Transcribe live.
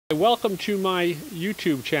Welcome to my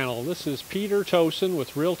YouTube channel. This is Peter Thoesen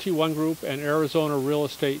with Realty One Group and Arizona Real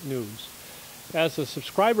Estate News. As a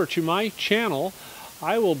subscriber to my channel,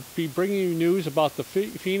 I will be bringing you news about the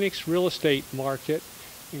Phoenix real estate market,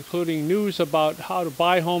 including news about how to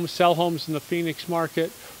buy homes, sell homes in the Phoenix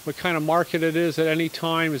market, what kind of market it is at any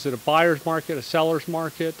time. Is it a buyer's market, a seller's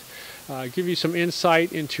market? Give you some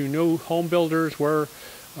insight into new home builders, where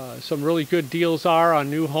some really good deals are on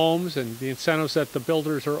new homes and the incentives that the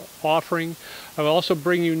builders are offering. I will also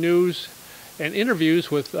bring you news and interviews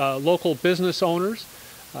with local business owners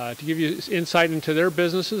to give you insight into their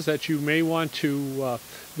businesses that you may want to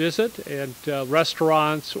visit, and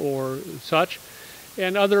restaurants or such,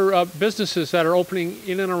 and other businesses that are opening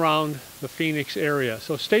in and around the Phoenix area.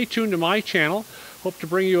 So stay tuned to my channel. Hope to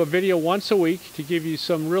bring you a video once a week to give you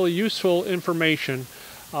some really useful information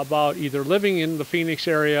about either living in the Phoenix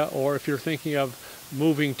area or if you're thinking of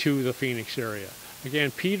moving to the Phoenix area. Again,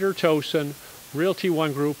 Peter Thoesen, Realty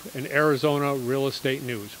One Group and Arizona Real Estate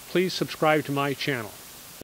News. Please subscribe to my channel.